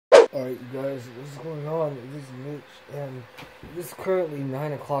Alright, you guys, what's going on? This is Mitch, and it's currently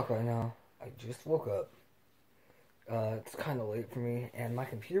 9 o'clock right now. I just woke up. It's kind of late for me, and my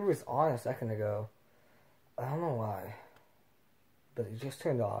computer was on a second ago. I don't know why, but it just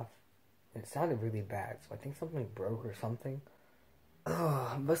turned off. And it sounded really bad, so I think something broke or something.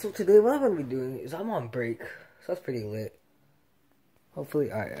 But so today, what I'm going to be doing is I'm on break, so that's pretty lit.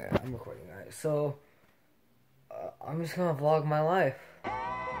 Hopefully, alright, I'm recording, alright. So, I'm just going to vlog my life.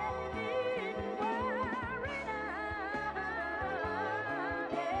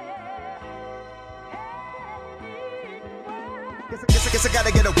 Guess I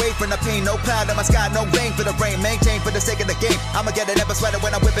gotta get away from the pain. No cloud in my sky, no rain for the rain. Maintain for the sake of the game. I'ma get it ever sweater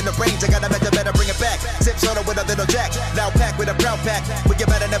when I'm whipping the range. I gotta make the better bring it back. Sip soda with a little jack. Now pack with a brown pack. But you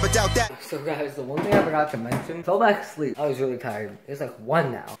better never doubt that. So guys, the one thing I forgot to mention, fell back asleep. I was really tired. It's like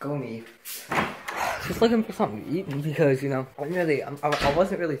 1 now. Go me. Just looking for something to eat because, you know, I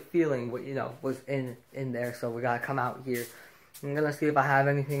wasn't really feeling what, you know, was in there. So we gotta come out here. I'm gonna see if I have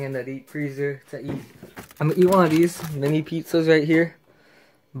anything in the deep freezer to eat. I'm gonna eat one of these mini pizzas right here.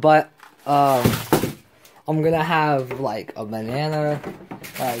 But, I'm gonna have, like, a banana.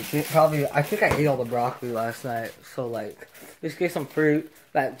 Probably, I think I ate all the broccoli last night. So, like, just get some fruit,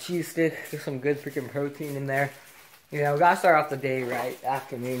 that cheese stick, get some good freaking protein in there. You know, gotta start off the day right,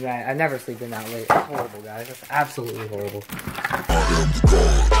 afternoon right. I never sleep in that late. It's horrible, guys. It's absolutely horrible.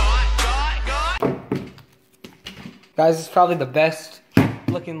 Guys, it's probably the best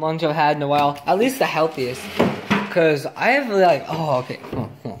looking lunch I've had in a while. At least the healthiest. Because I have like, oh, okay.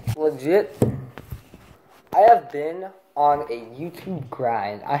 Legit, I have been on a YouTube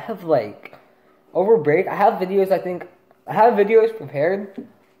grind. I have like, over break, I have videos, I have videos prepared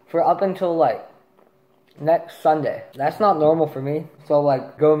for up until like next Sunday. That's not normal for me. So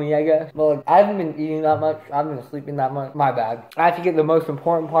like, go me, I guess. But like, I haven't been eating that much. I haven't been sleeping that much. My bad. I have to get the most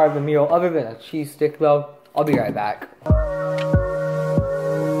important part of the meal, other than a cheese stick though. I'll be right back.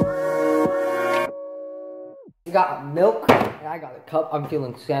 You got milk, and I got a cup. I'm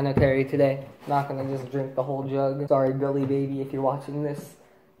feeling sanitary today. Not gonna just drink the whole jug. Sorry, Billy baby, if you're watching this.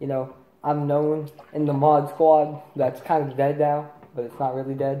 You know, I'm known in the mod squad. That's kind of dead now, but it's not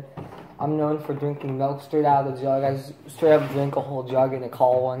really dead. I'm known for drinking milk straight out of the jug. I just straight up drank a whole jug in a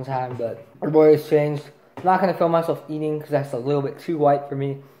call one time, but our boy has changed. I'm not gonna film myself eating because that's a little bit too white for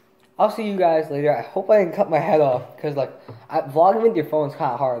me. I'll see you guys later. I hope I didn't cut my head off, because like, vlogging with your phone is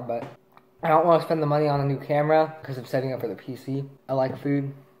kind of hard, but I don't want to spend the money on a new camera because I'm setting up for the PC. I like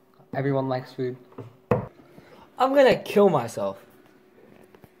food. Everyone likes food. I'm gonna kill myself.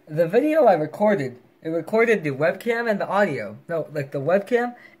 The video I recorded, it recorded the webcam and the audio. No, like the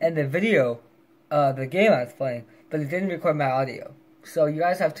webcam and the video, the game I was playing, but it didn't record my audio. So you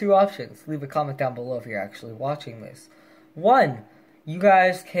guys have two options. Leave a comment down below if you're actually watching this. One, you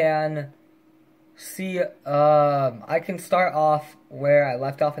guys can see, I can start off where I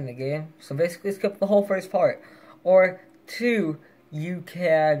left off in the game. So basically skip the whole first part. Or two, you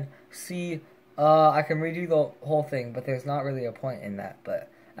can see, I can redo the whole thing, but there's not really a point in that.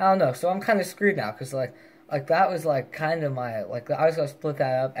 But I don't know. So I'm kind of screwed now, because like that was like kind of my, like I was going to split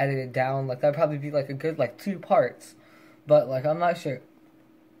that up, edit it down. Like that'd probably be like a good like 2 parts. But like I'm not sure.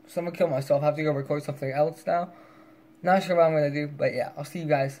 So I'm going to kill myself. I have to go record something else now. Not sure what I'm going to do, but yeah, I'll see you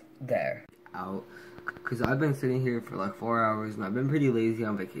guys there. Out, because I've been sitting here for like 4 hours, and I've been pretty lazy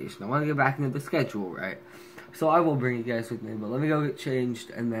on vacation. I want to get back into the schedule, right? So I will bring you guys with me, but let me go get changed,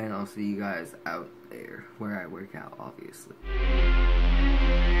 and then I'll see you guys out there, where I work out, obviously.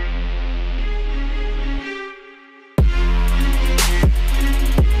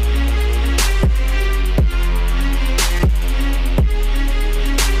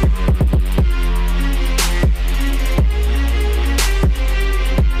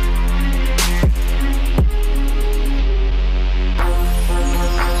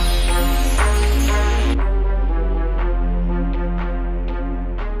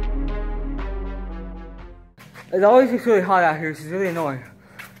 It always gets really hot out here, so it's really annoying.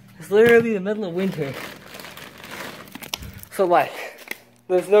 It's literally the middle of winter. So like,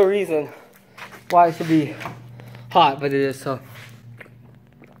 there's no reason why it should be hot, but it is, so.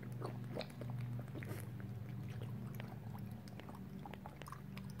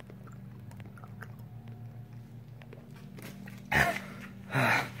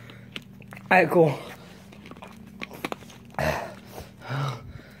 Alright, cool.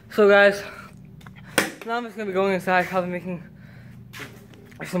 So guys, now I'm just gonna be going inside, probably making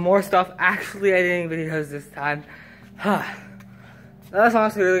some more stuff, actually editing videos this time. That's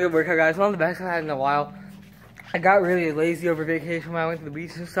honestly a really good workout, guys. One of the best I've had in a while. I got really lazy over vacation when I went to the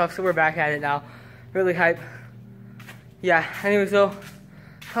beach and stuff, so we're back at it now. Really hype. Yeah, anyway, so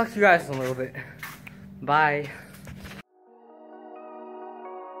talk to you guys in a little bit. Bye.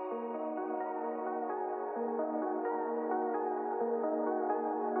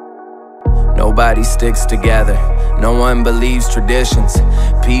 Nobody sticks together, no one believes traditions.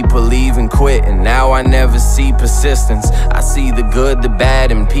 People leave and quit, and now I never see persistence. I see the good, the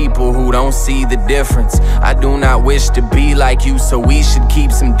bad, and people who don't see the difference. I do not wish to be like you, so we should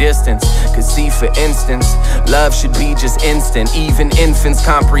keep some distance. Cause see, for instance, love should be just instant. Even infants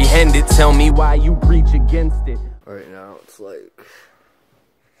comprehend it. Tell me why you preach against it. Right now it's like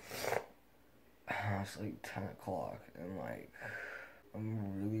 10 o'clock, and like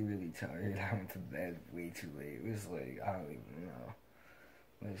I'm really tired. I went to bed way too late. It was like, I don't even know.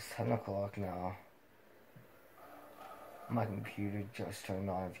 It's 10 o'clock now. My computer just turned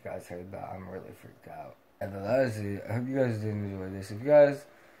on. If you guys heard that, I'm really freaked out. And that is it. I hope you guys did enjoy this. If you guys,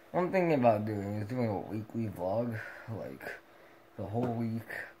 what I'm thinking about doing is doing a weekly vlog, like the whole week,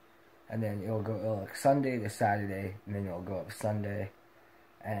 and then it'll go like Sunday to Saturday, and then it'll go up Sunday,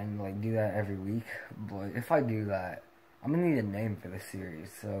 and like do that every week. But if I do that, I'm gonna need a name for the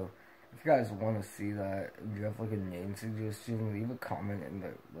series. So if you guys want to see that, if you have like a name suggestion, leave a comment in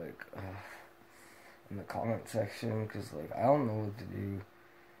the comment section, because like I don't know what to do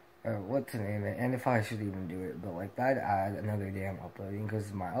or what to name it, and if I should even do it. But like that'd add another day I'm uploading,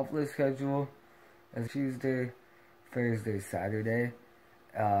 because my upload schedule is Tuesday, Thursday, Saturday,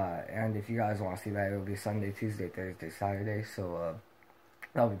 and if you guys want to see that, it'll be Sunday, Tuesday, Thursday, Saturday. So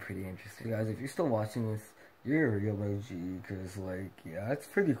that'll be pretty interesting, guys. If you're still watching this, you're a real OG, because like, yeah, it's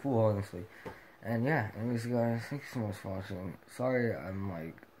pretty cool, honestly. And yeah, anyways guys, thank you so much for watching. Sorry I'm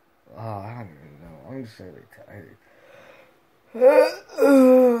like, I don't even know, I'm just really tired.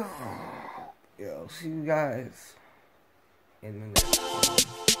 Yeah, I'll see you guys in the next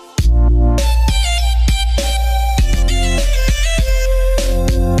one.